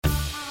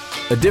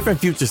A different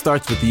future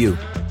starts with you.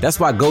 That's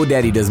why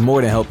GoDaddy does more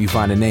than help you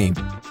find a name.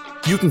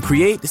 You can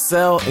create,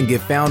 sell, and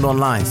get found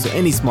online so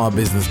any small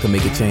business can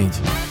make a change.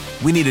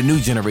 We need a new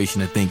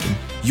generation of thinking,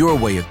 your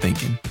way of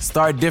thinking.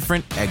 Start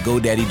different at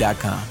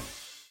GoDaddy.com.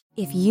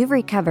 If you've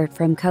recovered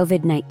from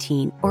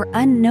COVID-19 or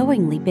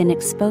unknowingly been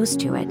exposed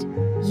to it,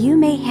 you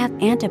may have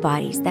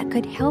antibodies that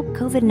could help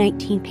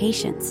COVID-19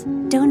 patients.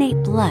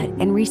 Donate blood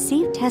and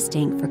receive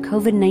testing for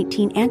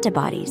COVID-19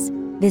 antibodies.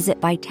 Visit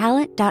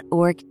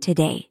Vitalant.org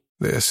today.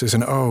 This is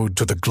an ode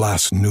to the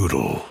glass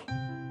noodle.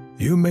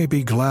 You may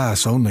be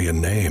glass only in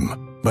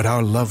name, but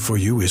our love for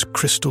you is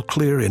crystal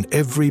clear in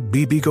every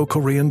Bibigo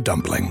Korean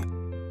dumpling.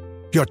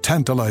 Your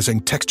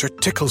tantalizing texture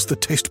tickles the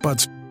taste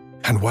buds,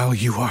 and while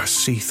you are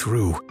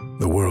see-through,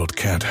 the world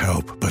can't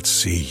help but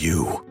see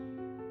you.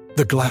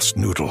 The glass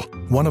noodle,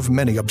 one of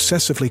many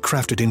obsessively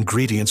crafted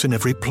ingredients in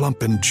every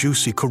plump and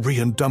juicy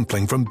Korean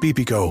dumpling from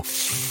Bibigo.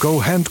 Go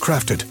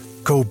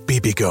handcrafted. Go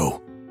Bibigo.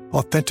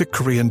 Authentic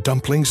Korean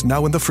dumplings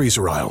now in the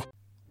freezer aisle.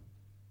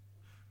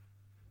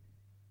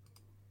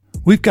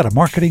 We've got a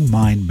marketing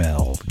mind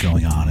meld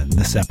going on in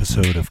this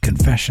episode of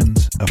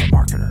Confessions of a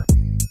Marketer.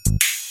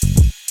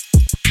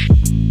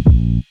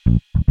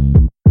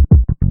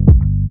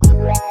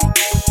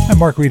 I'm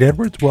Mark Reed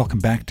Edwards. Welcome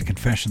back to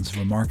Confessions of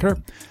a Marketer.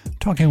 I'm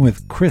talking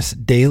with Chris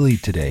Daly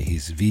today.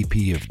 He's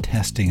VP of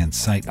Testing and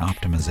Site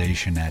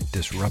Optimization at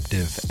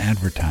Disruptive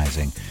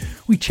Advertising.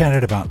 We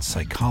chatted about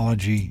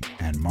psychology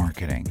and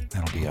marketing.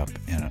 That'll be up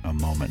in a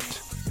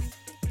moment.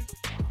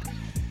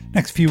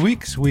 Next few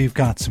weeks, we've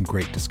got some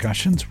great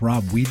discussions.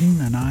 Rob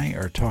Whedon and I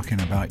are talking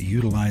about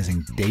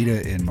utilizing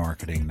data in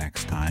marketing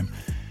next time.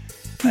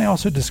 And I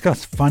also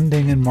discuss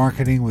funding and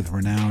marketing with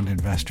renowned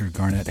investor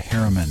Garnett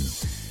Harriman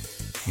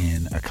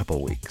in a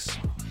couple weeks.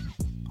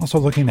 Also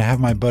looking to have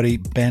my buddy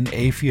Ben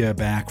Afia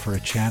back for a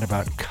chat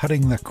about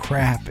cutting the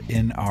crap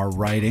in our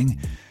writing,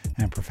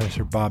 and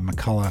Professor Bob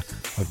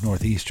McCullough of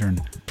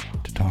Northeastern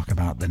to talk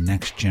about the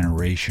next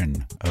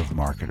generation of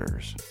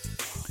marketers.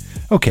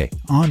 Okay,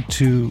 on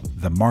to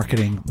the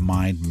marketing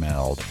mind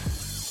meld.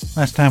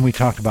 Last time we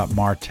talked about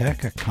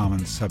MarTech, a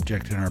common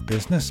subject in our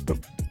business, but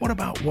what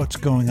about what's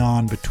going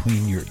on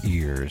between your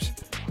ears?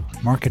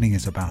 Marketing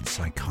is about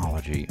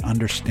psychology,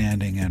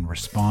 understanding and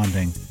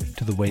responding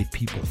to the way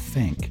people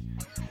think.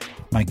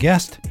 My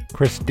guest,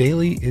 Chris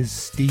Daly, is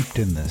steeped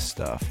in this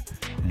stuff,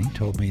 and he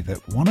told me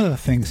that one of the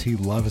things he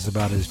loves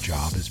about his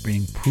job is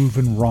being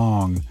proven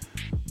wrong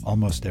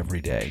almost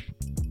every day.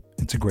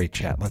 It's a great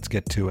chat. Let's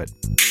get to it.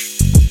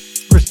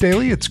 Chris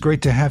Daly, it's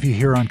great to have you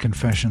here on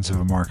Confessions of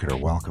a Marketer.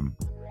 Welcome.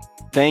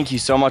 Thank you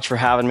so much for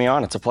having me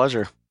on. It's a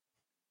pleasure.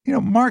 You know,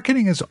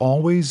 marketing has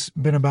always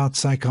been about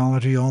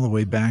psychology all the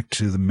way back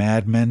to the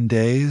Mad Men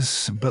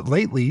days, but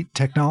lately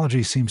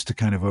technology seems to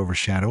kind of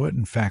overshadow it.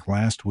 In fact,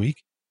 last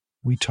week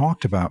we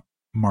talked about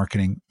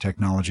marketing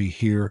technology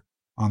here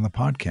on the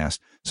podcast.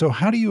 So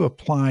how do you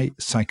apply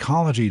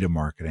psychology to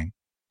marketing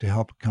to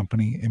help a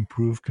company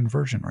improve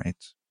conversion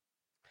rates?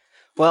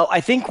 Well,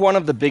 I think one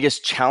of the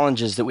biggest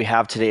challenges that we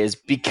have today is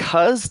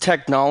because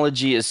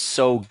technology is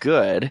so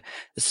good,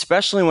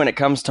 especially when it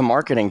comes to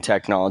marketing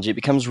technology, it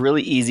becomes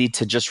really easy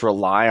to just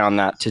rely on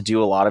that to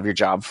do a lot of your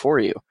job for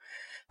you.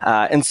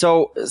 And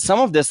so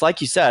some of this,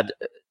 like you said,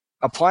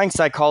 applying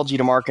psychology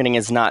to marketing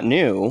is not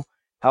new.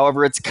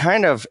 However, it's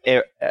kind of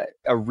a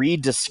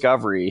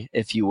rediscovery,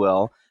 if you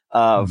will,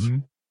 of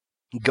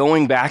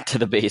going back to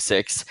the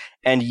basics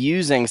and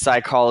using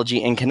psychology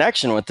in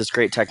connection with this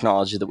great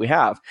technology that we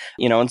have.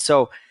 And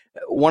so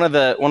one of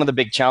the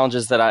big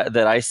challenges that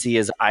I see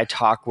is I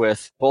talk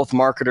with both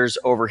marketers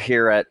over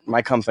here at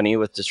my company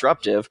with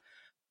Disruptive,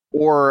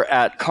 or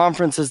at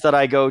conferences that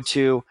I go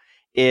to,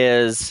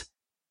 is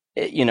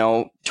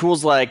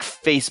tools like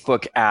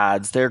Facebook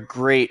ads. They're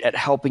great at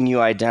helping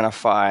you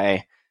identify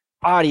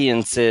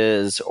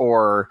audiences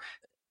or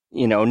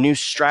new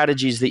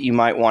strategies that you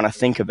might want to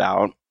think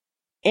about.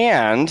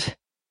 And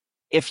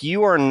if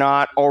you are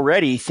not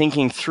already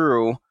thinking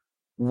through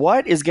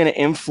what is going to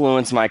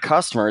influence my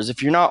customers,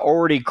 if you're not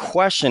already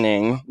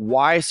questioning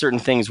why certain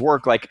things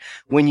work, like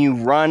when you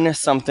run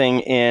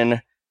something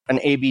in an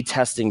A/B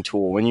testing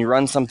tool, when you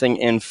run something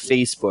in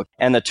Facebook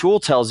and the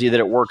tool tells you that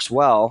it works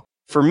well,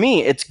 for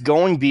me, it's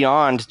going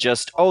beyond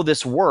just, oh,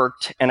 this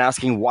worked, and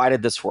asking, why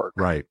did this work?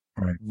 Right.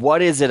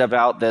 What is it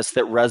about this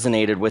that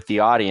resonated with the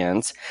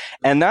audience?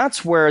 And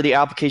that's where the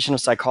application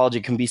of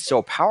psychology can be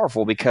so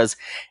powerful, because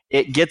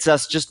it gets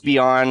us just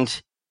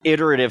beyond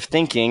iterative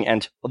thinking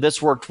and, well,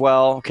 this worked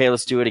well, okay,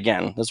 let's do it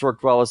again. This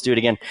worked well, let's do it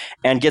again.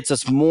 And gets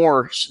us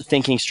more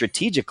thinking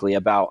strategically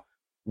about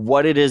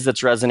what it is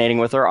that's resonating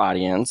with our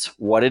audience,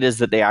 what it is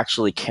that they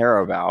actually care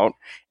about,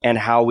 and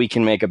how we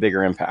can make a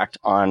bigger impact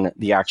on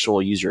the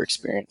actual user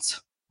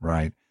experience.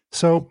 Right.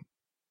 So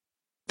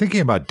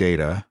thinking about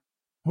data,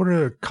 what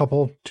are a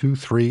couple, 2,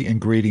 3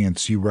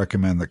 ingredients you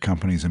recommend that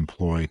companies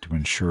employ to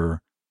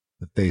ensure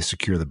that they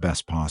secure the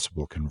best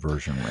possible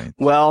conversion rate?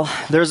 Well,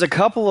 there's a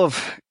couple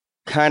of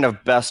kind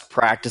of best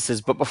practices,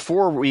 but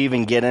before we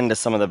even get into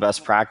some of the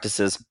best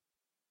practices,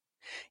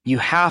 You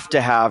have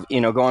to have,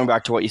 going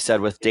back to what you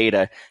said with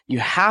data, you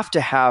have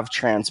to have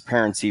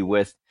transparency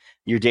with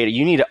your data.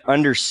 You need to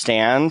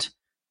understand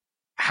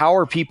how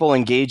are people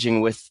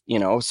engaging with,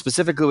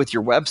 specifically with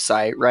your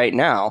website right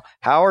now.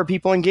 How are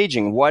people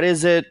engaging? What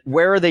is it?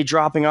 Where are they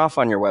dropping off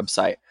on your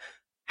website?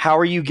 How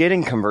are you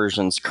getting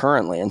conversions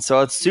currently? And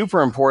so it's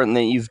super important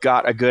that you've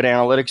got a good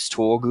analytics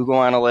tool, Google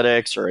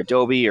Analytics or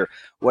Adobe or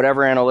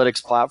whatever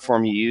analytics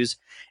platform you use,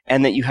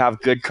 and that you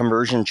have good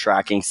conversion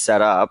tracking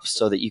set up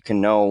so that you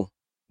can know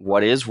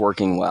what is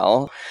working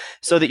well,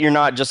 so that you're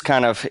not just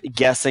kind of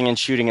guessing and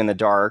shooting in the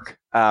dark.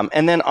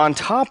 And then on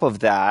top of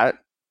that,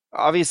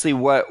 obviously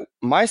what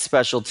my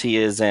specialty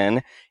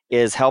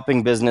is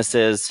helping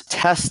businesses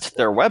test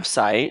their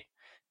website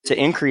to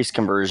increase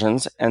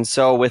conversions. And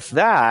so with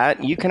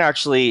that, you can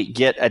actually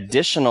get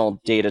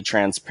additional data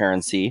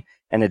transparency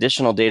and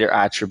additional data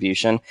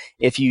attribution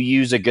if you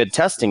use a good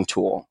testing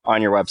tool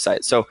on your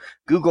website. So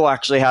Google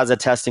actually has a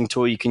testing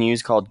tool you can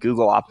use called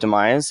Google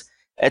Optimize.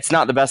 It's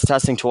not the best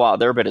testing tool out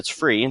there, but it's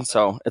free. And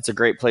so it's a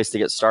great place to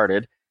get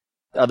started.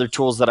 Other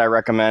tools that I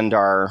recommend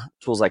are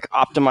tools like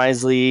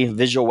Optimizely,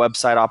 Visual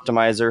Website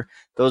Optimizer.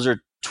 Those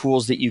are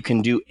tools that you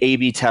can do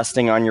A/B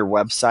testing on your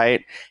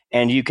website,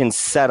 and you can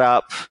set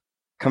up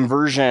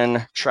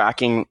conversion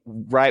tracking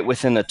right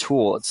within the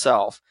tool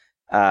itself.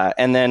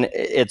 And then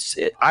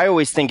I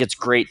always think it's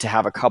great to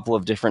have a couple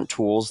of different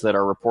tools that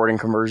are reporting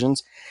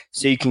conversions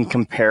so you can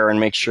compare and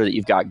make sure that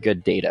you've got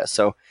good data.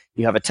 So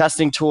you have a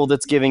testing tool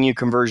that's giving you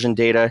conversion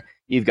data.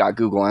 You've got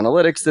Google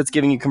Analytics that's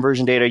giving you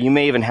conversion data. You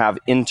may even have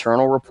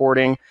internal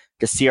reporting,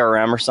 like a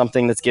CRM or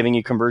something that's giving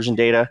you conversion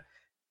data,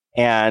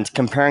 and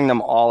comparing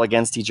them all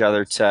against each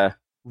other to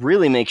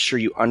really make sure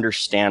you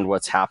understand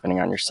what's happening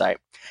on your site.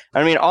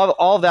 I mean,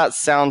 all of that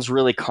sounds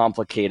really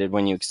complicated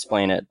when you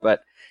explain it,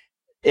 but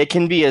it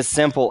can be as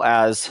simple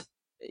as,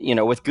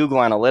 with Google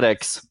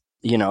Analytics,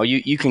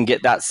 you can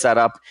get that set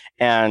up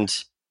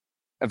and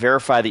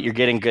verify that you're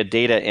getting good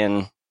data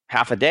in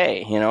half a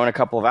day, in a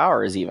couple of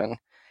hours even.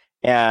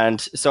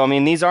 And so, I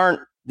mean, these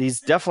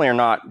definitely are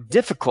not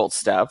difficult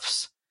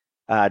steps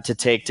to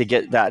take to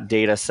get that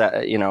data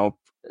set,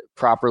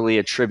 properly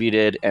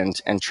attributed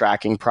and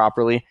tracking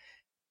properly.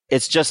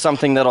 It's just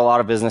something that a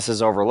lot of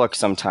businesses overlook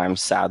sometimes,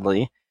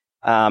 sadly.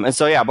 And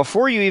so, yeah,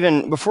 before you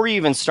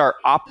even start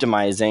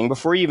optimizing,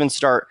 before you even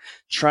start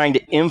trying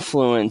to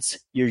influence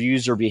your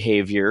user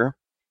behavior,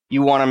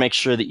 you want to make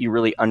sure that you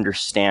really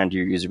understand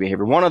your user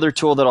behavior. One other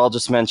tool that I'll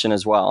just mention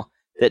as well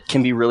that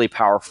can be really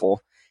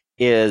powerful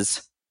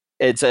is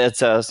it's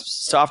a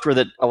software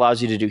that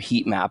allows you to do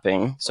heat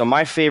mapping. So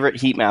my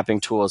favorite heat mapping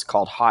tool is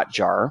called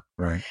Hotjar.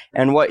 Right.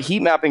 And what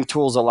heat mapping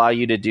tools allow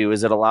you to do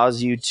is it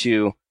allows you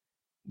to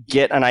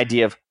get an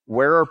idea of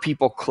where are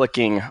people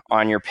clicking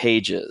on your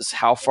pages?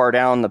 How far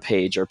down the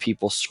page are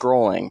people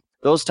scrolling?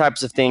 Those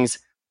types of things.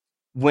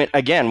 When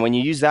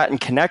you use that in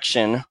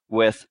connection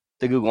with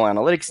the Google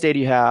Analytics data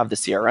you have, the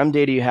CRM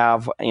data you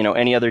have,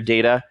 any other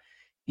data,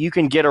 you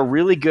can get a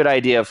really good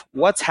idea of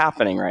what's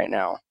happening right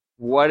now.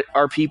 What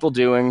are people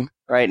doing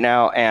right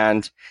now?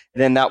 And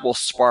then that will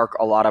spark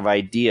a lot of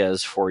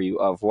ideas for you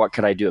of what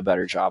could I do a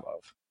better job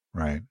of.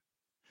 Right.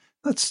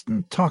 Let's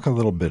talk a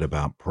little bit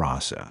about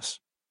process.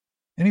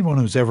 Anyone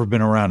who's ever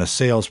been around a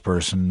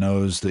salesperson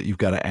knows that you've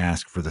got to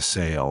ask for the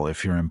sale.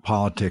 If you're in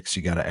politics,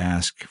 you got to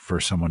ask for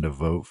someone to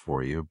vote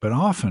for you. But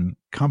often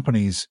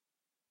companies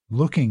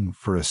looking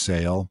for a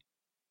sale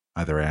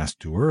either ask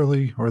too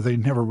early or they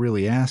never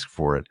really ask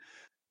for it.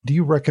 Do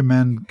you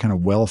recommend kind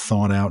of well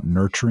thought out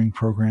nurturing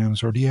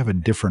programs, or do you have a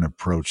different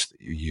approach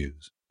that you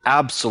use?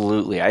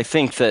 Absolutely. I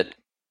think that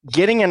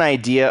getting an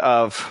idea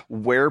of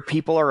where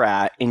people are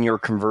at in your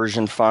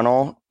conversion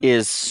funnel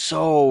is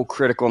so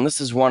critical. And this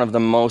is one of the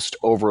most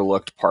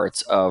overlooked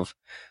parts of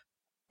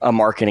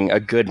a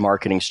good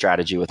marketing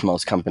strategy with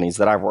most companies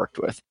that I've worked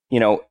with.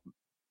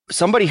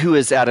 Somebody who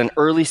is at an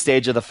early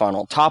stage of the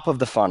funnel, top of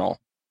the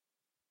funnel,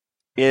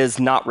 is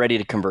not ready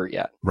to convert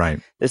yet.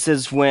 Right. This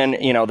is when,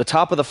 the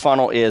top of the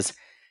funnel is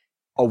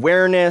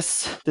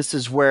awareness. This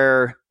is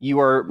where you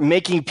are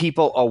making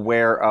people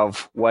aware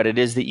of what it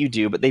is that you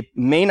do, but they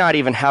may not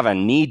even have a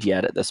need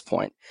yet at this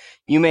point.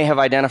 You may have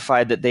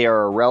identified that they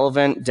are a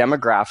relevant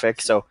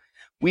demographic. So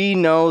we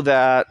know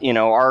that,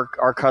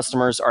 our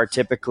customers are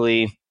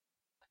typically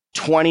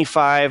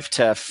 25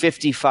 to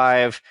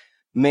 55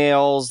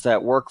 males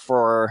that work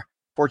for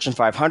Fortune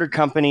 500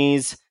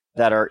 companies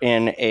that are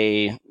in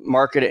a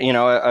market,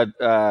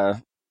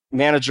 a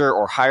manager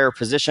or higher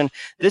position.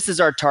 This is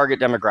our target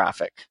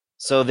demographic.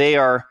 So they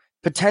are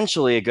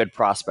potentially a good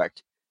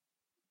prospect,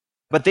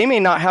 but they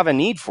may not have a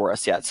need for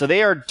us yet. So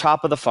they are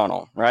top of the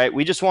funnel, right?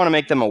 We just want to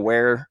make them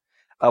aware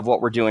of what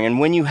we're doing. And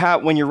when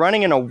you're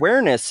running an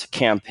awareness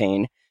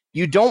campaign,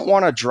 you don't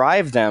want to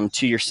drive them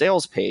to your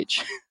sales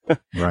page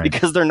Right.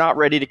 because they're not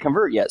ready to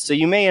convert yet. So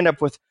you may end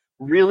up with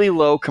really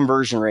low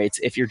conversion rates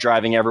if you're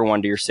driving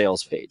everyone to your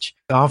sales page.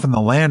 Often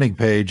the landing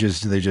page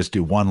is they just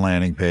do one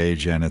landing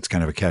page and it's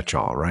kind of a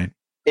catch-all, right?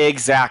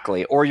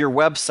 Exactly. Or your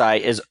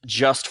website is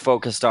just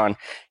focused on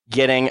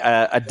getting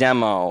a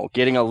demo,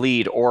 getting a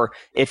lead, or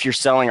if you're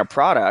selling a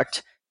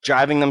product,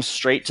 driving them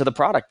straight to the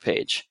product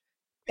page.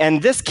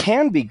 And this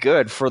can be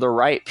good for the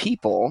right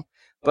people,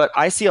 but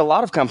I see a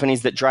lot of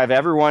companies that drive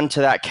everyone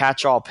to that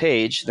catch-all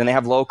page, then they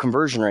have low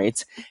conversion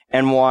rates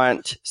and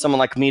want someone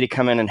like me to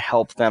come in and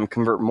help them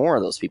convert more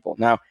of those people.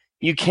 Now,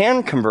 you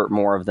can convert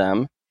more of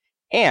them,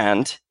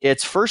 and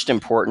it's first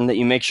important that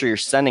you make sure you're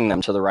sending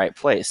them to the right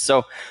place.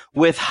 So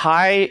with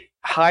high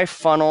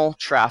funnel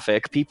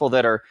traffic, people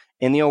that are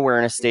in the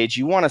awareness stage,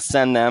 you want to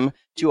send them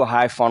to a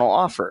high funnel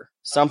offer,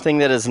 something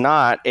that is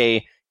not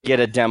a get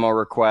a demo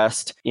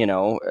request,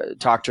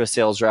 talk to a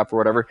sales rep or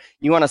whatever.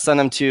 You want to send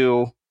them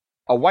to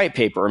a white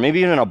paper or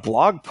maybe even a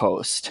blog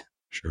post.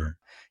 Sure.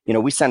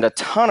 We send a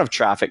ton of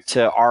traffic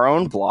to our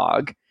own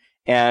blog,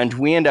 and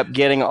we end up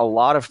getting a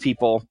lot of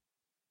people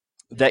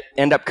that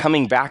end up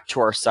coming back to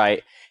our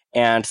site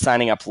and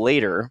signing up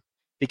later,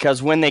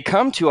 because when they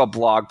come to a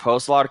blog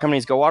post, a lot of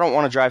companies go, well, I don't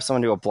want to drive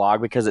someone to a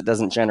blog because it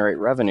doesn't generate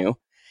revenue.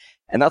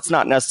 And that's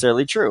not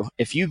necessarily true.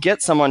 If you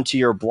get someone to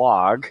your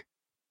blog,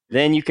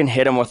 then you can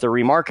hit them with a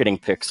remarketing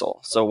pixel.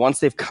 So once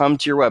they've come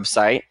to your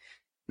website,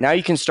 now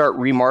you can start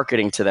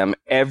remarketing to them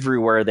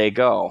everywhere they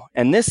go.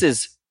 And this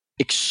is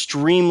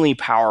extremely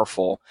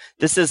powerful.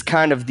 This is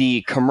kind of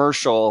the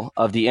commercial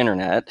of the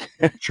internet,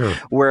 Sure.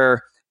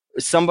 where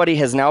somebody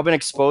has now been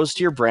exposed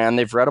to your brand.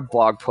 They've read a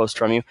blog post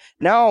from you.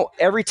 Now,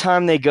 every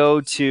time they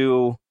go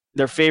to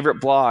their favorite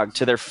blog,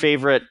 to their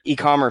favorite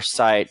e-commerce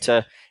site,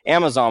 to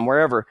Amazon,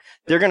 wherever,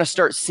 they're going to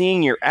start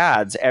seeing your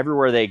ads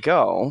everywhere they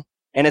go.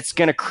 And it's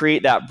going to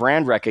create that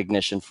brand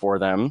recognition for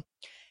them.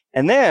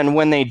 And then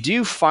when they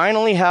do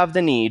finally have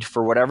the need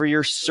for whatever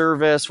your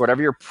service,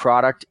 whatever your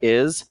product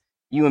is,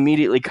 you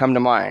immediately come to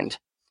mind.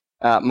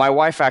 My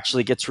wife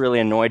actually gets really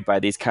annoyed by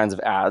these kinds of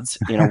ads.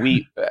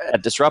 We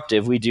at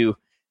Disruptive, we do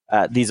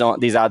these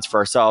ads for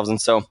ourselves.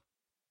 And so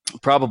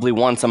probably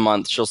once a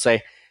month, she'll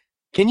say,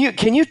 Can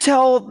you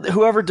tell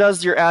whoever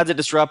does your ads at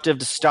Disruptive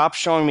to stop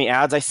showing me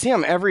ads? I see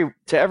them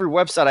to every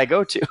website I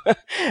go to.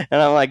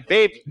 And I'm like,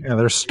 babe. Yeah,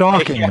 they're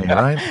stalking me,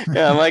 right?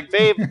 Yeah, I'm like,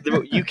 babe,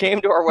 you came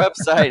to our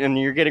website and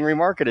you're getting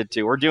remarketed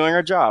to. We're doing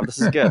our job.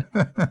 This is good.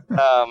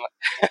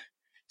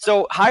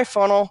 So high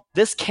funnel,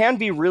 this can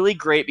be really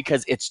great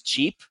because it's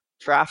cheap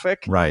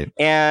traffic. Right.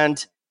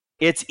 And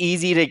it's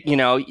easy to,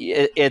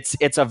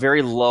 it's a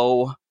very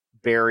low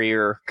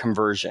barrier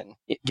conversion.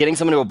 Getting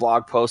someone to a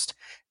blog post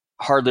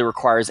hardly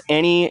requires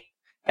any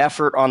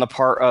effort on the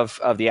part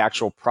of the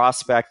actual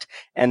prospect,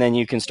 and then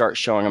you can start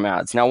showing them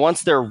ads. Now,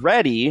 once they're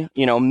ready,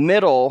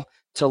 middle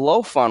to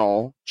low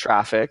funnel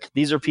traffic,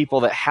 these are people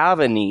that have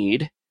a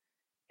need,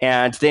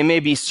 and they may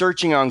be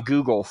searching on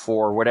Google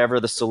for whatever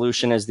the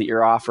solution is that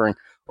you're offering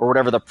or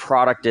whatever the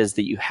product is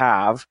that you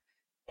have.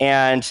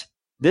 And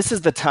this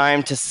is the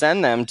time to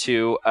send them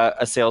to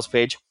a sales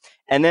page.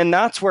 And then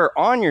that's where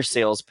on your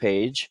sales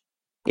page,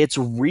 it's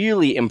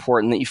really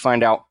important that you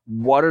find out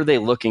what are they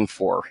looking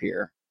for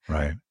here.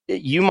 Right.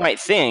 You might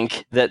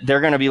think that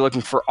they're going to be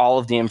looking for all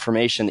of the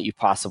information that you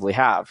possibly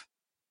have.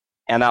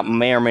 And that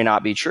may or may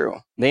not be true.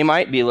 They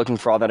might be looking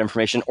for all that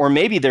information, or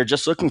maybe they're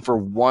just looking for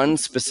one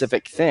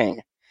specific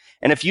thing.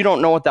 And if you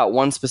don't know what that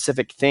one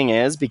specific thing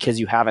is because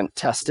you haven't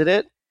tested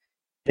it,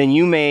 then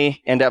you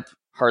may end up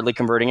hardly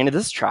converting into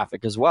this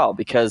traffic as well,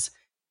 because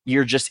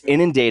you're just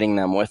inundating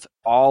them with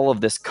all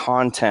of this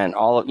content,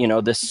 all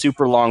of, this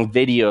super long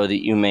video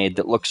that you made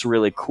that looks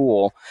really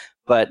cool,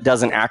 but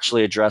doesn't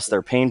actually address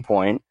their pain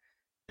point.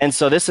 And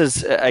so this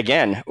is,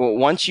 again,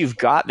 once you've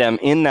got them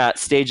in that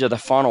stage of the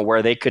funnel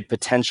where they could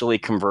potentially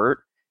convert,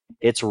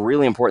 it's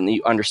really important that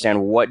you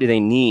understand what do they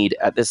need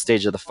at this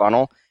stage of the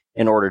funnel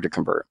in order to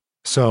convert.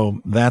 So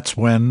that's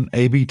when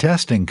A/B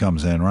testing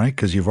comes in, right?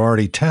 Because you've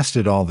already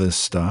tested all this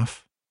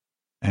stuff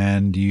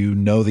and you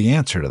know the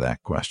answer to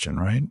that question,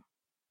 right?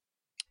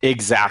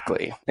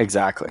 Exactly.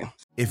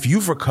 If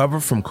you've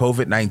recovered from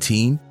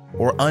COVID-19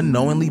 or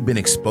unknowingly been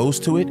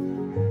exposed to it,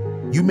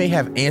 you may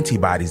have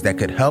antibodies that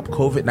could help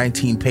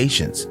COVID-19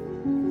 patients.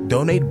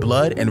 Donate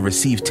blood and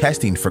receive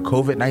testing for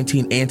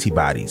COVID-19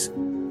 antibodies.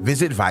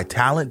 Visit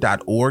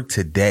Vitalant.org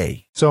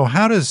today. So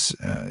how does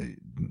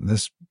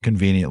this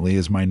conveniently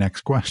is my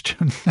next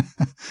question.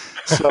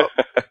 So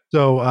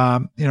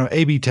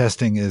A/B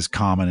testing is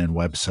common in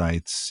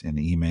websites, in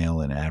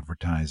email, and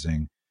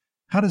advertising.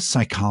 How does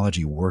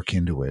psychology work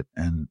into it,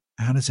 and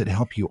how does it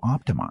help you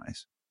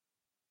optimize?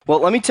 Well,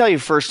 let me tell you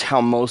first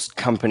how most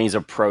companies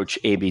approach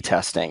A/B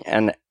testing,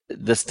 and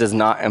this does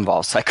not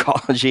involve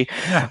psychology.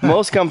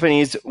 Most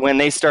companies, when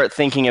they start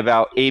thinking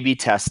about A/B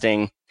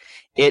testing,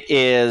 it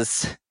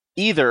is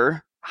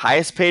either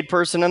highest paid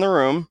person in the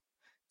room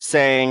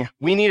saying,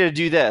 we need to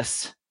do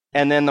this,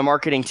 and then the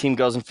marketing team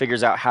goes and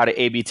figures out how to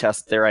A/B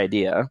test their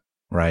idea.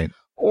 Right.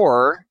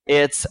 Or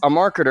it's a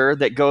marketer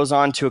that goes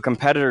on to a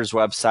competitor's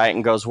website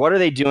and goes, what are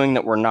they doing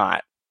that we're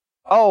not?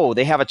 Oh,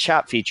 they have a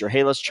chat feature.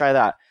 Hey, let's try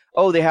that.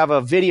 Oh, they have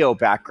a video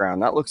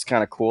background. That looks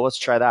kind of cool. Let's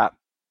try that.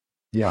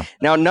 Yeah.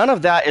 Now, none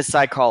of that is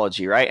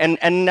psychology, right?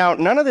 And now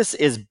none of this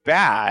is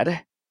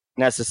bad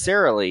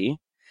necessarily.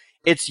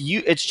 It's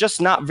just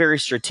not very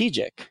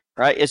strategic,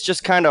 right? It's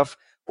just kind of,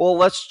 well,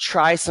 let's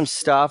try some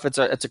stuff. It's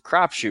a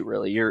crapshoot,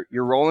 really. You're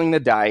rolling the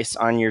dice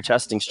on your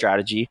testing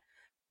strategy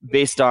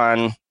based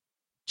on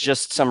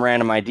just some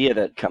random idea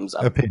that comes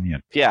up.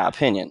 Opinion. Yeah,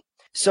 opinion.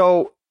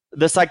 So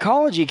the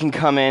psychology can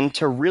come in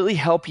to really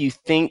help you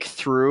think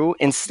through,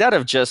 instead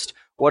of just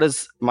what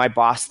does my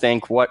boss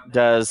think, what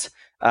does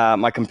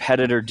my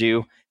competitor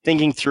do,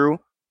 thinking through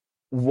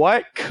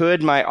what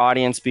could my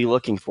audience be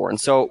looking for. And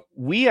so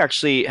we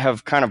actually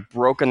have kind of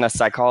broken the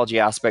psychology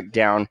aspect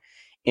down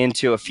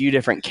into a few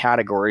different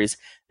categories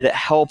that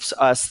helps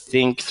us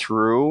think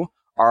through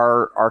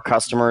our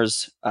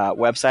customers'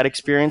 website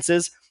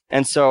experiences.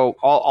 And so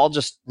I'll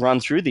just run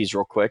through these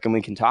real quick and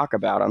we can talk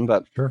about them.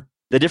 But Sure.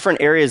 The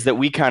different areas that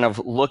we kind of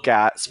look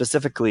at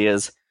specifically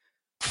is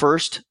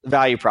first,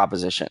 value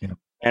proposition. Yeah.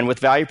 And with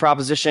value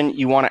proposition,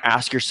 you want to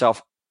ask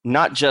yourself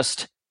not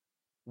just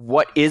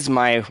what is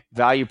my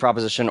value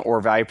proposition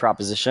or value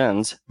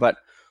propositions, but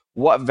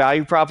what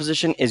value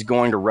proposition is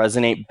going to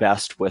resonate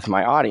best with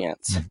my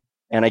audience. Mm-hmm.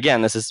 And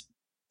again, this is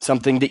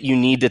something that you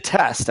need to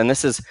test. And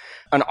this is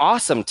an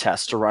awesome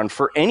test to run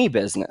for any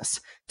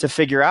business to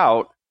figure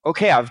out,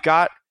 okay, I've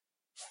got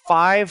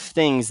 5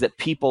 things that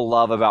people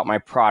love about my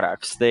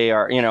products. They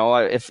are,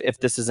 if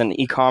this is an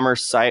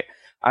e-commerce site,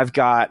 I've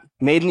got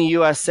made in the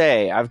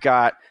USA, I've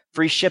got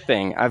free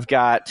shipping, I've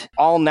got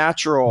all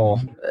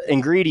natural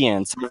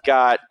ingredients, I've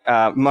got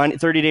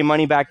 30-day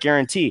money back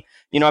guarantee.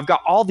 I've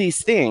got all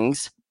these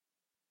things,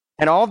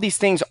 and all of these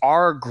things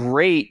are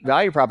great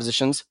value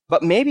propositions,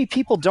 but maybe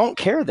people don't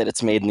care that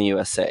it's made in the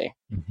USA.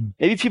 Mm-hmm.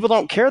 Maybe people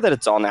don't care that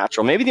it's all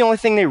natural. Maybe the only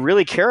thing they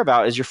really care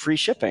about is your free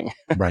shipping.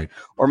 Right.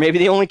 Or maybe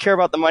they only care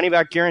about the money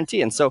back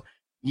guarantee. And so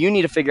you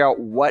need to figure out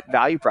what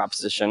value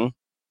proposition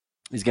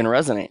is going to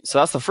resonate. So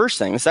that's the first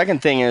thing. The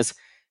second thing is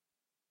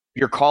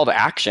your call to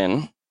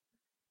action.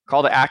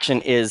 Call to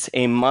action is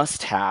a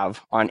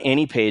must-have on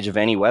any page of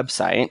any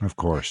website. Of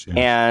course. Yeah.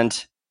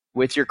 And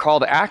with your call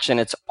to action,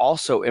 it's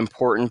also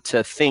important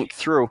to think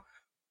through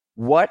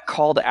what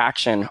call to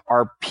action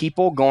are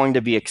people going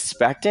to be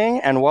expecting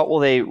and what will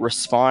they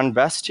respond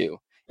best to.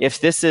 If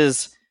this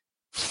is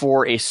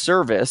for a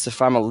service,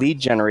 if I'm a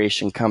lead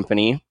generation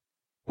company,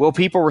 will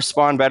people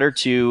respond better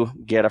to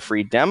get a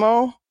free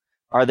demo?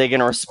 Are they going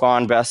to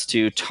respond best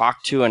to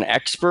talk to an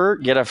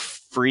expert, get a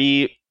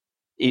free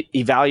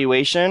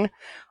evaluation?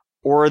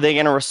 Or are they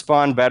going to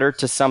respond better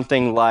to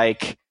something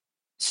like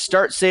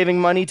start saving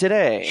money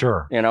today?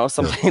 Sure.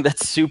 Something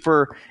that's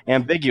super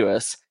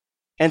ambiguous.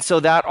 And so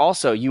that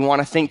also, you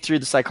want to think through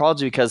the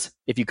psychology, because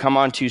if you come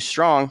on too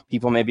strong,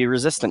 people may be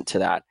resistant to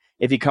that.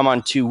 If you come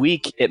on too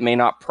weak, it may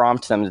not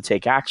prompt them to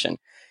take action.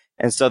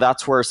 And so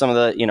that's where some of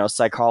the,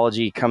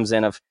 psychology comes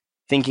in of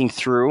thinking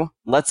through,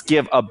 let's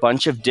give a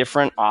bunch of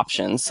different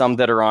options, some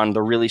that are on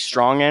the really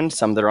strong end,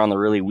 some that are on the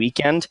really weak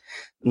end.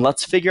 And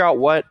let's figure out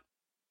what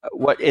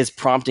is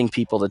prompting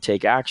people to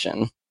take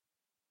action.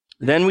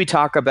 Then we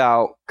talk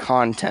about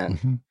content.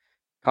 Mm-hmm.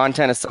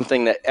 Content is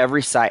something that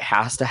every site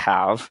has to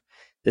have.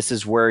 This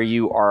is where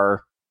you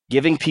are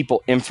giving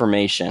people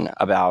information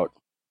about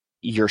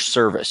your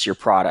service, your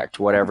product,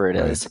 whatever it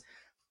is.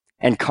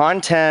 And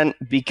content,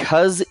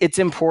 because it's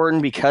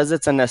important, because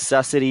it's a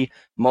necessity,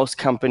 most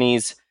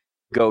companies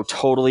go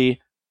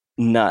totally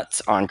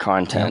nuts on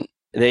content.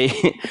 They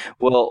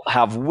will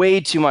have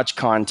way too much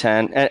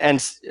content, and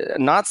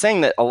not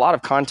saying that a lot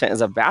of content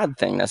is a bad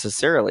thing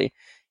necessarily.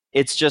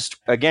 It's just,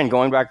 again,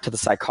 going back to the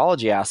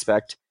psychology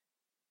aspect,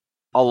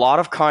 a lot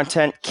of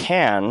content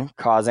can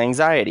cause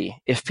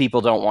anxiety if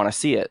people don't want to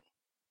see it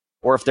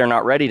or if they're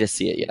not ready to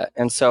see it yet.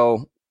 And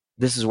so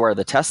this is where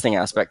the testing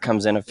aspect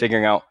comes in of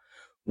figuring out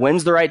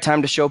when's the right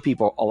time to show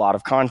people a lot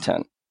of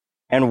content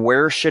and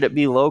where should it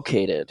be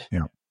located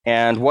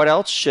and what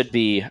else should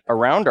be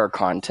around our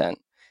content,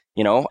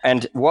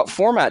 and what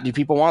format do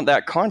people want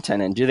that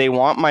content in? Do they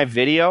want my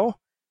video,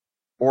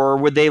 or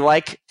would they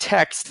like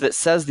text that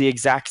says the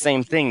exact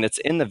same thing that's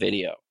in the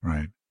video?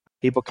 Right.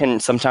 People can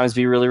sometimes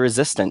be really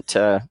resistant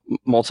to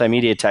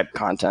multimedia type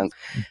content.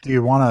 Do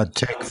you want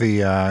to take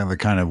the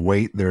kind of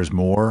wait, there's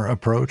more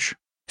approach?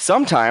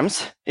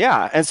 Sometimes,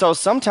 yeah. And so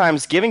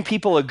sometimes giving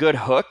people a good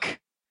hook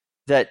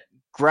that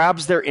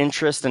grabs their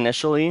interest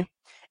initially,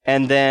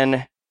 and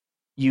then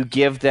you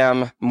give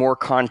them more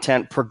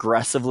content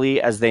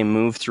progressively as they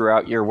move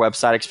throughout your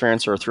website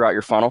experience or throughout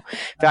your funnel.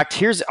 In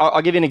fact,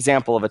 I'll give you an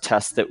example of a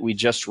test that we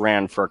just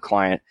ran for a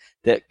client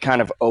that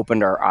kind of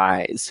opened our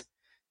eyes.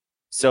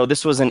 So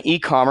this was an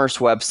e-commerce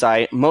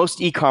website.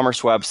 Most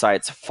e-commerce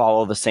websites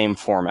follow the same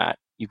format.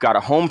 You've got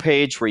a home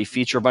page where you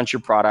feature a bunch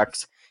of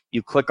products.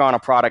 You click on a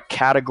product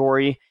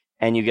category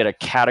and you get a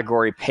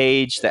category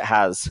page that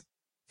has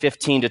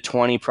 15 to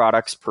 20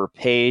 products per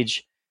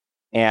page.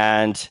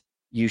 And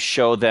you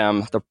show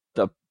them the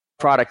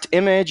product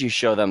image, you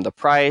show them the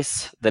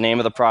price, the name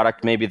of the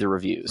product, maybe the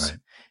reviews. Right.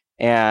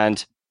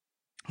 And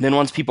then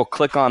once people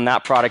click on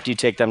that product, you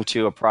take them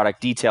to a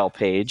product detail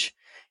page.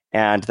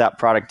 And that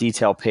product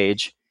detail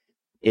page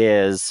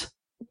is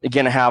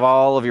going to have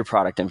all of your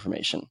product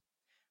information.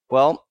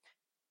 Well,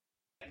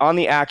 on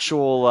the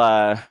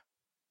actual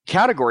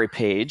category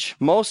page,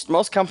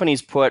 most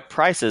companies put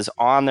prices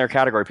on their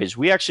category page.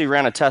 We actually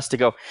ran a test to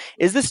go,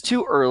 is this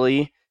too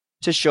early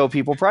to show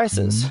people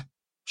prices? Mm-hmm.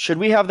 Should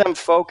we have them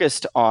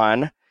focused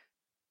on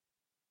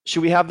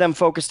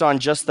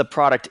just the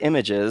product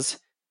images,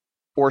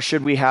 or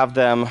should we have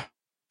them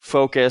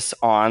focus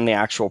on the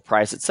actual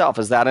price itself?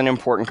 Is that an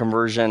important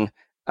conversion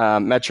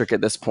metric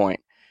at this point?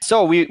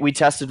 So we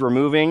tested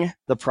removing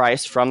the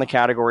price from the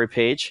category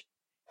page,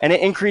 and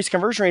it increased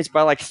conversion rates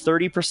by like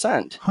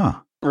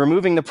 30%.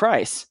 Removing the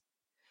price.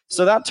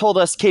 So that told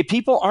us, okay,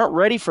 people aren't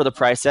ready for the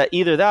price at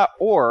either that,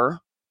 or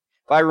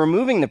by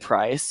removing the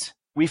price,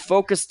 we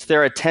focused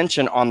their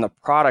attention on the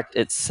product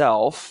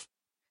itself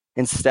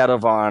instead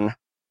of on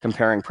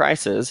comparing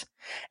prices.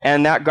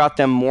 And that got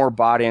them more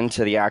bought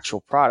into the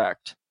actual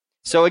product.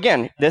 So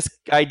again, this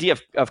idea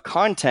of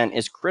content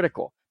is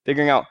critical.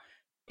 Figuring out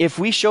if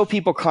we show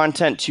people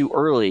content too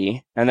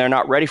early and they're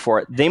not ready for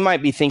it, they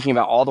might be thinking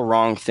about all the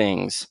wrong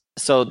things.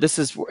 So this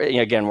is,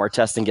 again, where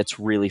testing gets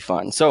really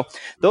fun. So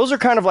those are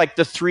kind of like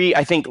the three,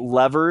 I think,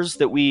 levers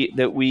that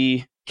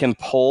we can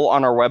pull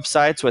on our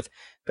websites with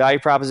value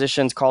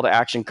propositions, call to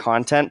action,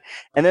 content.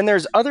 And then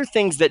there's other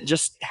things that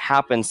just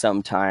happen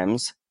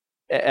sometimes.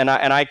 And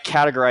I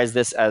categorize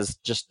this as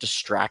just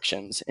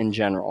distractions in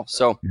general.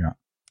 So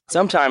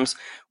sometimes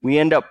we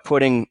end up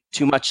putting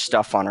too much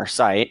stuff on our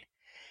site,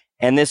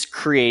 and this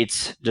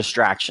creates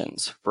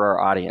distractions for our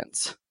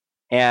audience.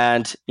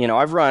 And,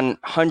 I've run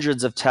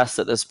hundreds of tests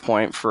at this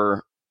point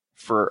for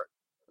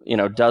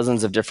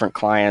dozens of different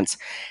clients.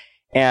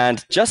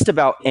 And just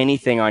about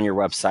anything on your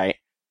website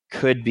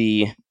could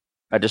be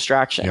a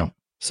distraction. Yeah.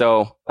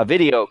 So a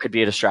video could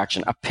be a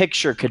distraction. A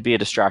picture could be a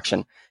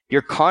distraction.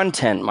 Your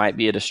content might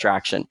be a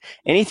distraction.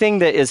 Anything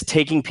that is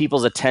taking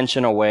people's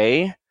attention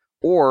away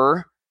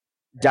or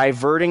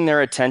diverting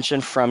their attention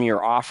from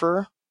your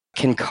offer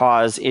can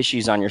cause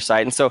issues on your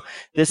site. And so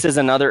this is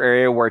another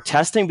area where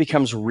testing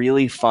becomes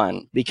really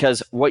fun,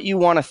 because what you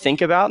want to think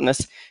about, and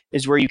this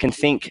is where you can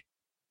think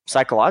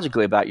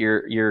psychologically about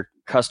your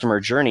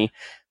customer journey,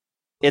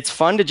 it's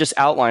fun to just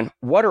outline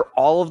what are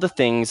all of the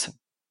things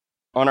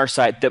on our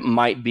site that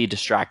might be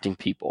distracting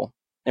people.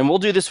 And we'll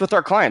do this with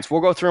our clients.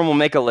 We'll go through and we'll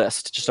make a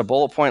list, just a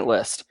bullet point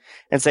list,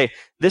 and say,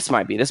 this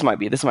might be, this might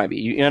be, this might be.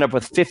 You end up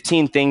with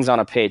 15 things on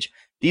a page.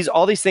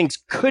 All these things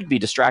could be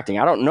distracting.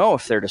 I don't know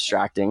if they're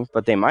distracting,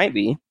 but they might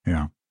be.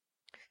 Yeah.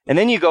 And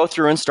then you go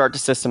through and start to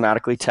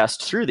systematically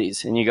test through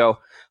these. And you go,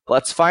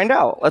 let's find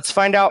out. Let's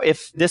find out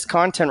if this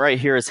content right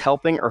here is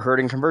helping or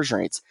hurting conversion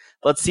rates.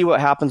 Let's see what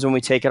happens when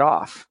we take it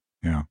off.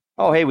 Yeah.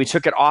 Oh, hey, we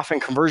took it off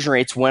and conversion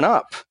rates went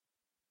up.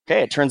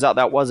 Okay, it turns out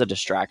that was a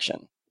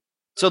distraction.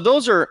 So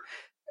those are,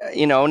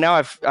 now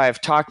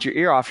I've talked your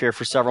ear off here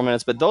for several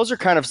minutes, but those are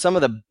kind of some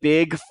of the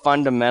big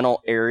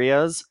fundamental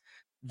areas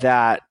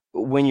that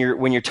when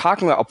you're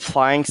talking about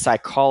applying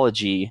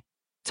psychology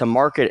to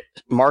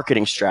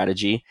marketing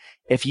strategy,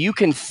 if you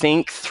can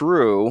think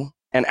through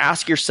and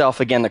ask yourself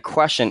again the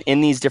question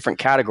in these different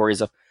categories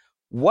of,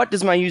 what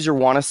does my user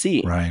want to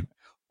see? Right.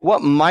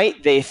 What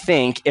might they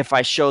think if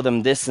I show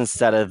them this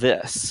instead of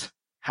this?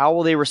 How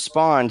will they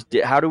respond?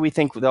 How do we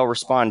think they'll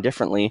respond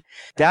differently?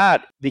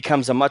 That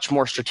becomes a much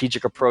more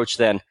strategic approach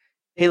than,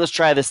 hey, let's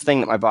try this thing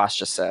that my boss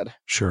just said.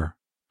 Sure.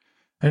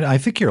 And I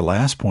think your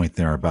last point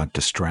there about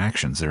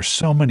distractions, there's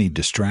so many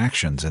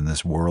distractions in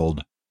this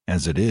world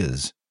as it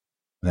is,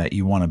 that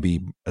you want to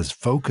be as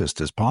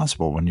focused as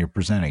possible when you're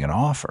presenting an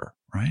offer,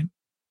 right?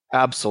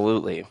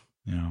 Absolutely.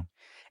 Yeah.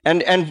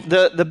 And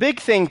the big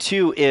thing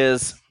too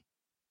is,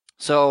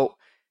 so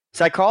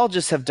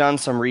psychologists have done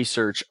some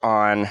research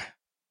on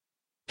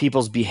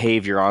people's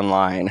behavior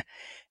online.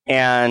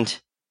 And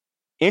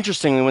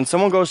interestingly, when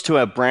someone goes to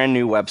a brand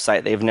new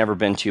website they've never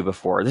been to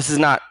before, this is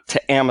not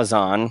to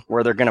Amazon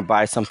where they're going to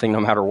buy something no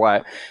matter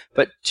what,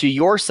 but to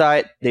your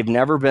site, they've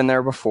never been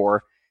there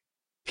before.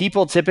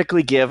 People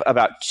typically give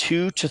about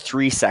 2 to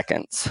 3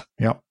 seconds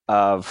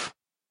of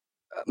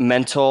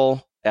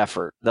mental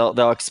effort.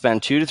 They'll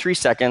expend 2 to 3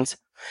 seconds.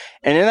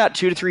 And in that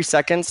 2 to 3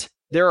 seconds,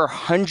 there are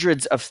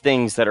hundreds of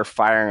things that are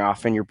firing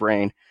off in your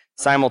brain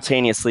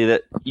simultaneously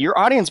that your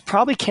audience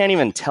probably can't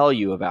even tell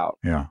you about.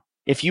 Yeah.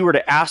 If you were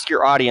to ask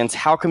your audience,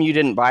 how come you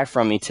didn't buy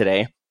from me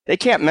today? They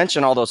can't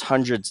mention all those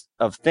hundreds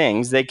of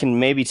things. They can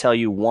maybe tell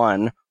you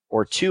 1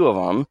 or 2 of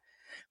them,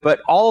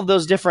 but all of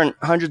those different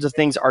hundreds of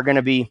things are going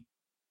to be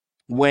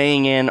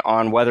weighing in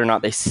on whether or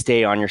not they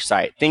stay on your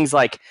site. Things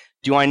like,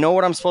 do I know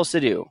what I'm supposed to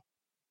do?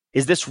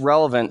 Is this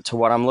relevant to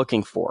what I'm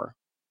looking for?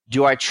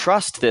 Do I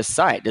trust this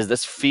site? Does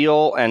this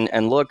feel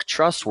and look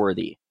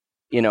trustworthy?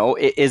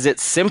 Is it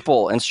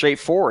simple and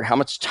straightforward? How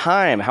much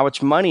time, how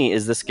much money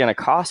is this going to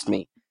cost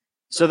me?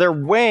 So they're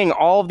weighing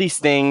all of these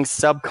things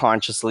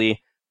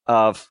subconsciously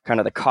of kind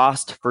of the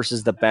cost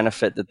versus the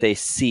benefit that they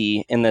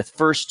see in the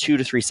first 2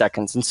 to 3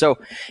 seconds. And so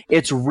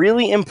it's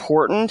really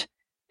important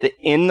that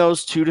in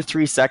those 2 to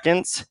 3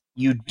 seconds,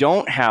 you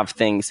don't have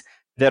things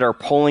that are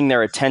pulling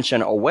their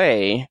attention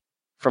away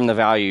from the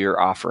value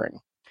you're offering.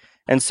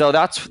 And so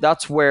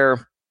that's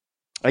where,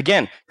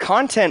 again,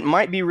 content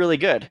might be really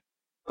good,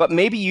 But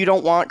maybe you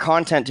don't want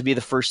content to be the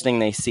first thing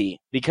they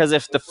see, because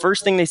if the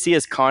first thing they see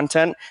is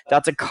content,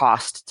 that's a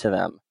cost to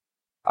them,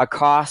 a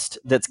cost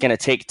that's going to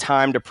take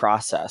time to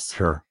process.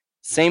 Sure.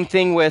 Same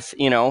thing with,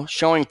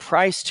 showing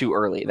price too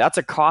early. That's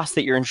a cost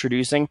that you're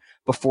introducing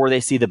before they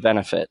see the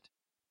benefit.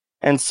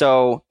 And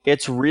so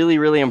it's really,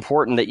 really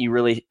important that you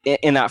really,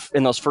 in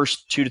those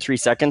first 2 to 3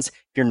 seconds,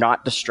 you're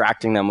not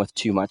distracting them with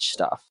too much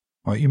stuff.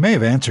 Well, you may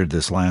have answered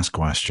this last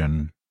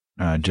question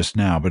just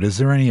now, but is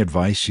there any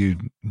advice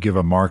you'd give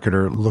a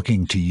marketer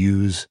looking to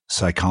use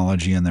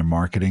psychology in their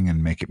marketing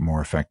and make it more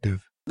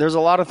effective? There's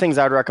a lot of things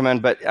I'd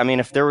recommend, but I mean,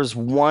 if there was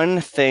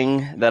one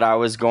thing that I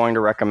was going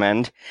to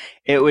recommend,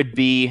 it would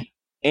be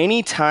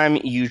anytime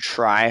you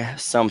try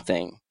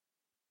something,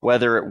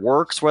 whether it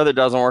works, whether it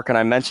doesn't work, and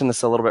I mentioned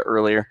this a little bit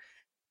earlier,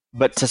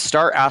 but to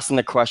start asking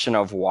the question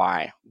of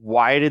why.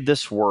 Why did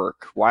this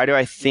work? Why do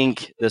I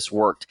think this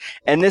worked?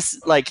 And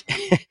this,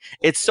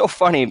 it's so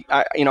funny.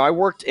 I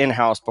worked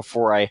in-house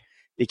before I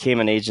became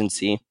an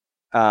agency.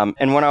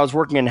 And when I was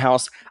working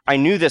in-house, I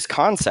knew this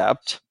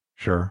concept.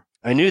 Sure.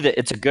 I knew that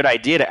it's a good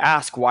idea to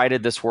ask, why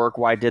did this work?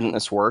 Why didn't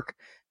this work?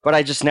 But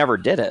I just never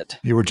did it.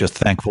 You were just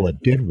thankful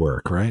it did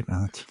work, right?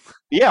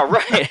 Yeah,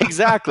 right.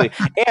 Exactly.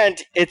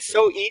 And it's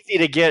so easy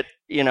to get,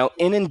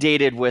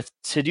 inundated with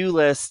to-do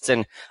lists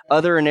and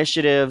other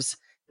initiatives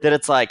that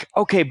it's like,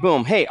 okay,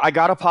 boom. Hey, I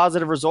got a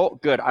positive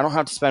result. Good. I don't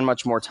have to spend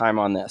much more time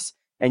on this.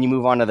 And you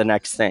move on to the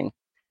next thing.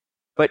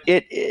 But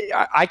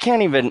I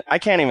can't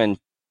even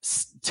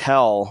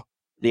tell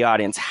the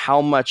audience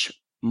how much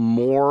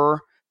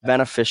more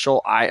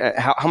beneficial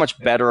how much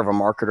better of a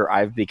marketer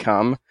I've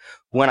become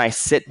when I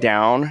sit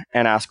down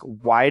and ask,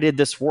 why did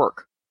this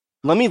work?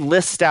 Let me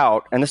list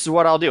out, and this is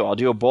what I'll do. I'll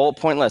do a bullet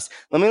point list.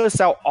 Let me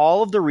list out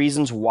all of the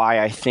reasons why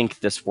I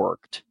think this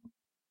worked.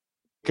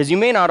 Because you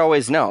may not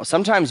always know.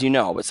 Sometimes you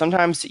know, but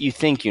sometimes you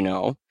think you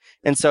know.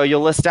 And so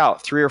you'll list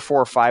out 3 or 4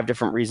 or 5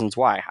 different reasons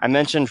why. I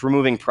mentioned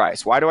removing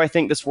price. Why do I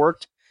think this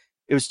worked?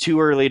 It was too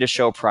early to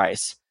show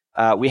price.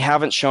 We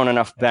haven't shown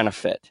enough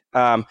benefit.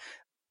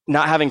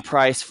 Not having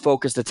price,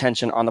 focused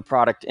attention on the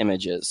product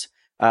images.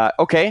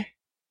 Okay,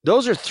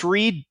 those are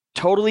 3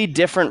 totally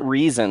different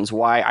reasons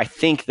why I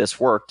think this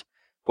worked.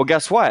 Well,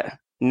 guess what?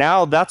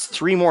 Now that's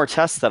 3 more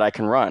tests that I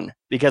can run,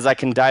 because I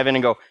can dive in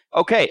and go,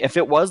 okay, if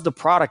it was the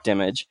product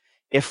image,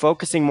 if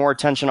focusing more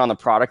attention on the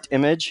product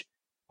image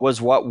was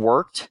what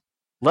worked,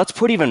 let's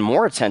put even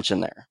more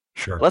attention there.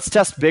 Sure. Let's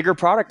test bigger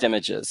product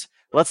images.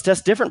 Let's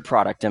test different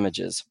product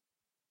images.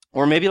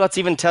 Or maybe let's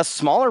even test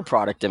smaller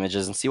product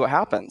images and see what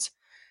happens.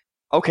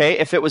 Okay,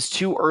 if it was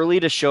too early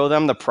to show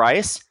them the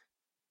price,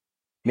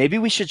 maybe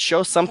we should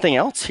show something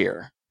else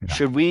here. Yeah.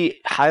 Should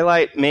we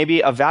highlight maybe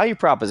a value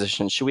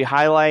proposition? Should we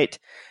highlight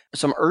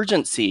some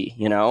urgency,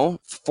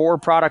 4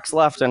 products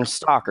left in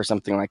stock or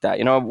something like that?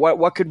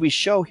 What could we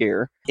show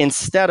here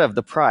instead of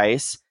the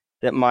price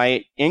that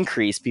might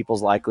increase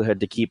people's likelihood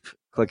to keep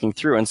clicking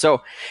through? And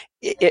so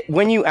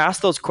when you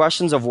ask those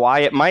questions of why,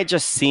 it might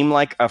just seem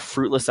like a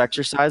fruitless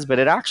exercise, but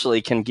it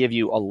actually can give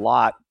you a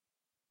lot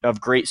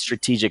of great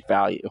strategic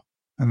value.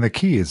 And the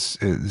key it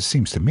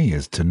seems to me,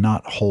 is to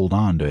not hold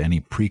on to any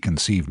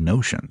preconceived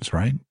notions,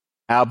 right?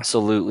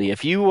 Absolutely.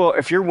 If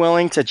you're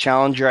willing to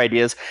challenge your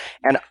ideas,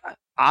 and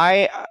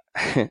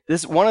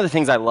this one of the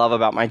things I love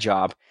about my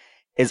job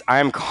is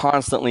I'm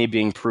constantly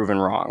being proven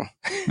wrong.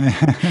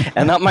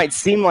 And that might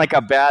seem like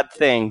a bad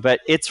thing, but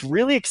it's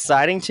really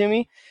exciting to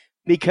me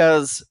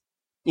because,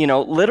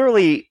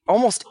 literally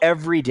almost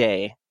every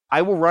day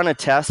I will run a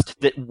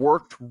test that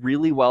worked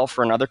really well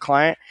for another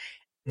client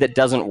that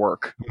doesn't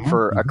work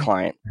for a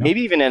client, maybe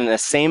even in the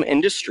same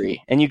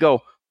industry. And you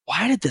go,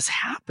 why did this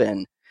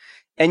happen?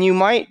 And you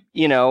might,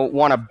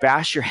 want to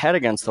bash your head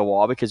against the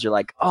wall because you're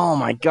like, oh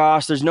my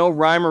gosh, there's no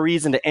rhyme or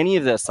reason to any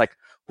of this. Like,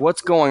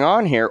 what's going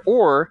on here?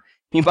 Or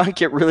you might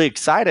get really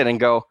excited and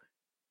go,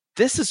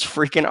 this is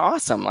freaking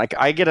awesome. Like,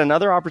 I get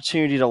another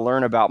opportunity to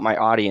learn about my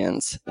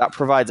audience. That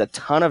provides a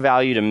ton of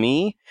value to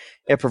me.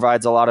 It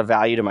provides a lot of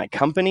value to my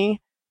company.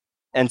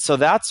 And so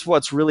that's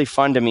what's really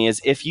fun to me,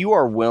 is if you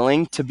are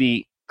willing to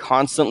be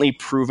constantly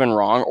proven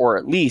wrong, or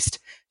at least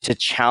to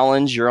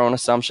challenge your own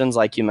assumptions,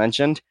 like you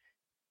mentioned,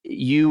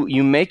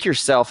 you make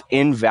yourself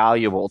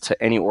invaluable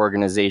to any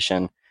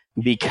organization,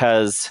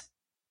 because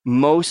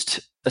most,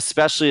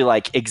 especially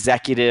like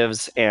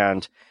executives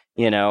and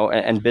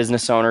and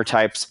business owner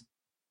types,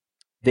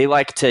 they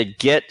like to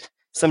get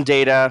some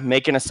data,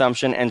 make an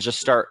assumption, and just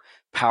start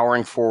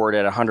powering forward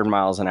at 100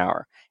 miles an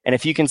hour. And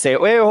if you can say,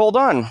 wait, hold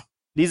on,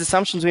 these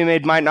assumptions we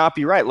made might not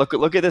be right.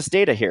 Look at this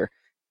data here.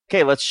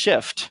 Okay, let's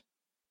shift.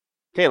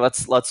 Okay,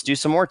 let's do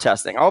some more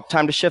testing. Oh,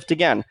 time to shift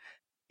again.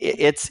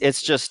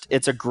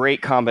 It's a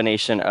great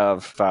combination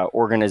of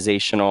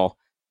organizational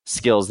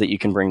skills that you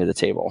can bring to the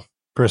table.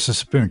 Chris,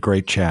 this has been a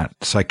great chat.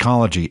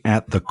 Psychology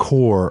at the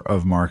core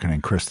of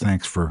marketing. Chris,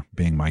 thanks for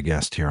being my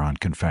guest here on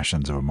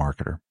Confessions of a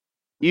Marketer.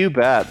 You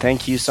bet.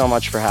 Thank you so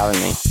much for having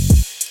me.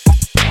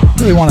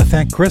 Really want to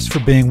thank Chris for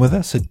being with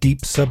us, a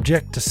deep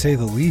subject to say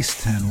the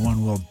least, and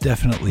one we'll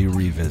definitely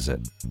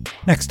revisit.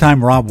 Next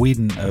time, Rob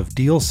Whedon of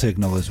Deal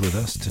Signal is with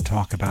us to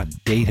talk about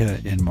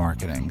data in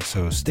marketing,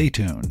 so stay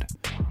tuned.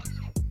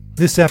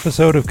 This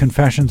episode of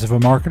Confessions of a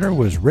Marketer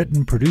was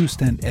written,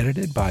 produced, and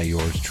edited by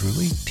yours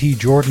truly. T.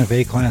 Jordan of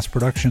A-Class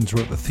Productions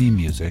wrote the theme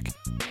music.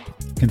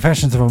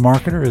 Confessions of a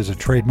Marketer is a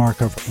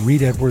trademark of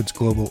Reed Edwards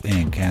Global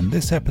Inc., and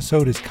this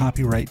episode is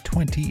copyright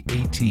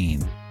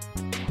 2018.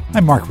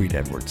 I'm Mark Reed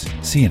Edwards.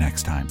 See you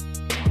next time.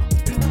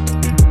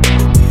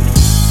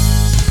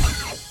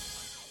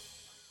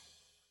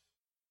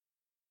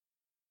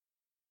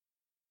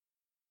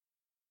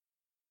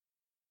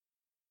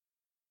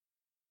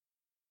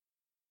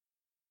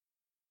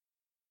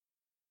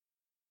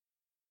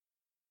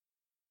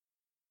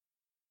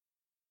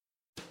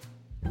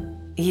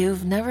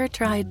 You've never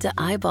tried to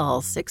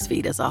eyeball 6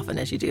 feet as often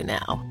as you do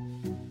now.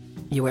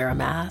 You wear a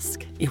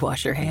mask, you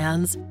wash your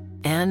hands,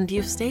 and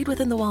you've stayed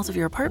within the walls of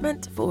your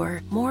apartment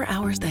for more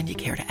hours than you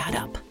care to add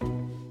up.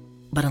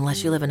 But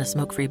unless you live in a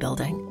smoke-free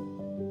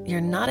building,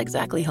 you're not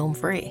exactly home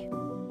free.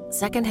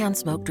 Secondhand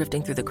smoke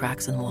drifting through the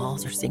cracks in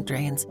walls or sink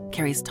drains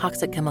carries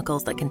toxic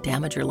chemicals that can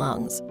damage your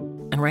lungs.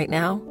 And right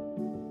now,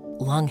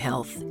 lung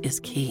health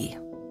is key.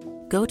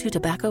 Go to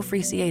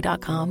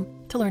tobaccofreeca.com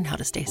to learn how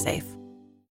to stay safe.